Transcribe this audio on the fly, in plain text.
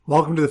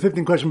Welcome to the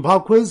 15 question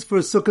pop quiz for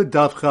Sukkah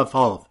Daf Chaf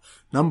Aleph.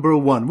 Number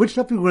 1. Which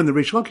daf we learn the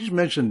Reish Lakish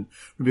mentioned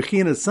Rabbi Chia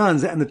and his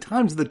sons and the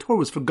times of the Torah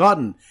was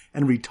forgotten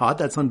and retaught?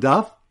 That's on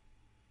Daf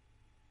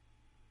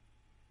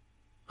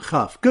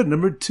Chaf. Good.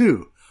 Number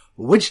 2.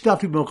 Which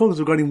daf we learn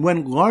regarding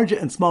when large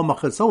and small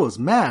machasolos,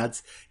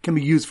 mats, can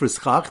be used for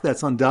Succah?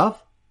 That's on Daf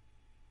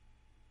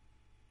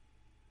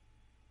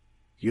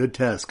Yud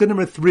Tes. Good.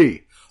 Number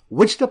 3.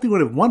 Which daf we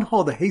learn if one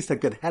hole of the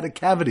haystack that had a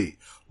cavity,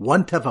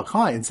 1 tefach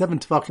high and 7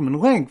 tefachim in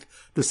length,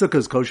 the sukkah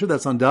is kosher?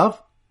 That's on Daf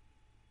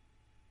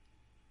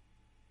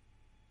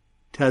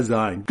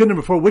Tezayin. Good.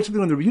 Number 4. Which daf we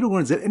learn the Rebbe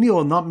learns that any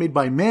oil not made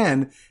by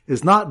man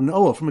is not an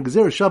oil from a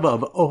gezer shava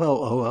of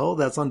ohel.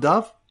 That's on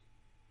Daf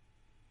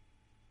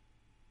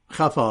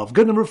Chaf.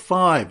 Good. Number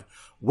 5.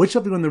 Which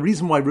daf we learn the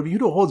reason why Rabbi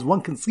Yehuda holds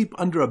one can sleep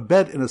under a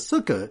bed in a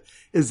sukkah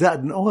is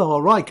that an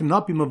ohel arai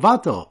cannot be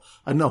mavato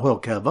an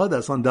ohel keva?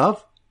 That's on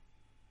Daf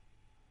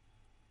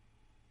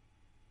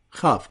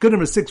Chaf. Good.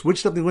 Number 6.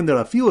 Which daf we learn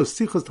that afilu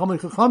sichos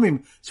talmid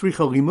chachamim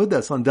sricha limud?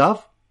 That's on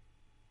Daf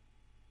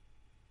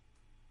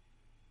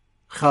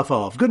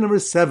Chaf. Good. Number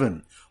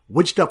 7.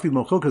 Which daf we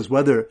mochokas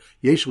whether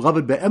yesh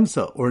lavid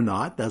be'emsa or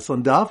not? That's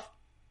on Daf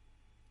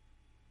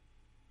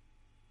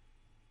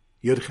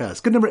Yud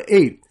Ches. Good. Number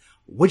 8.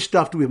 Which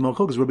daf do we have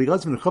mochokas Rabbi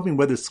Elazar and Chachamim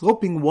whether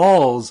sloping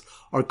walls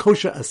are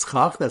kosher as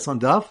Succah? That's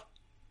on Daf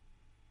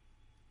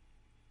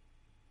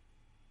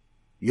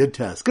Yud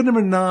Tes. Good.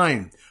 Number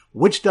 9.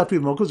 Which daf do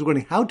we have mochokas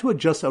regarding how to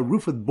adjust a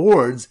roof with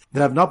boards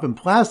that have not been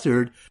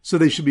plastered so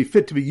they should be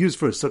fit to be used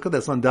for a sukkah?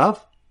 That's on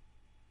Daf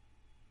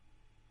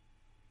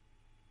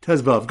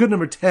Tezvav. Good.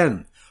 Number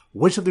 10.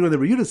 Which daf do we when the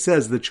Rebbe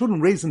says the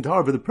children raised in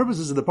Tahar for the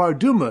purposes of the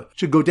paraduma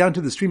should go down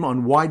to the stream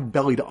on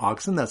wide-bellied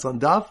oxen? That's on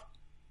Daf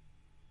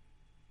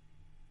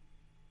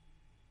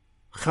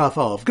Chaf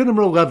Aleph. Good.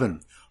 Number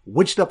 11.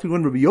 Which daf do we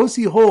when Rabbi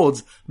Yossi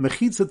holds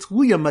mechitza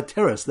tluya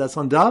materis? That's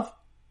on Daf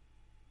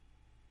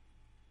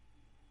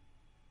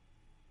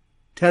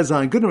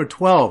Tezayin. Good. Number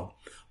 12.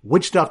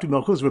 Which daf do we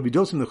malchus Rabbi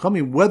Dosim the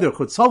Chachamim whether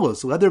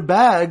chutzalos leather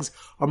bags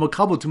are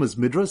makabel tumas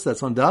midras?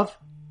 That's on Daf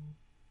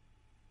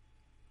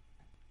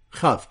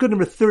Chaf. Good.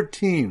 Number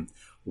 13.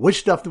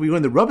 Which daf do we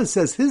learn? The Rebbe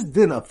says his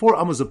din of 4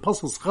 amos of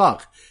pasal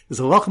Succah is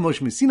halacha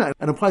Moshe Messina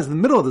and applies in the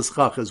middle of the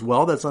Succah as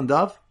well. That's on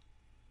Daf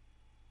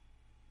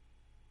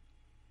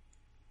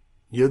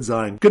Yud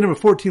Zayin. Good. Number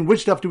 14.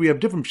 Which daf do we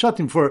have different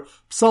pshatim for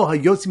psal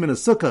hayotzim in a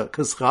sukkah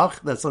k'Succah?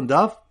 That's on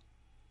Daf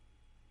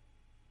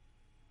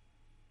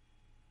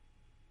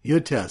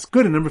Yud Tes.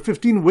 Good. And number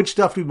 15. Which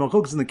daf do we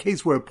malchokes in the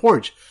case where a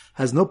porch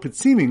has no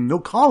pitzimim, no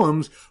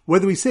columns,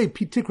 whether we say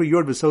pitikra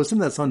yord v'sosim?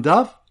 That's on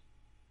Daf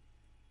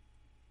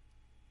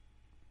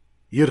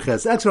Yud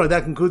Ches. Excellent.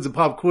 That concludes the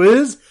pop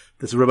quiz.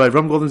 This is Rabbi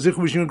Avram Golden Zichu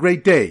wishing you a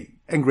great day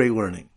and great learning.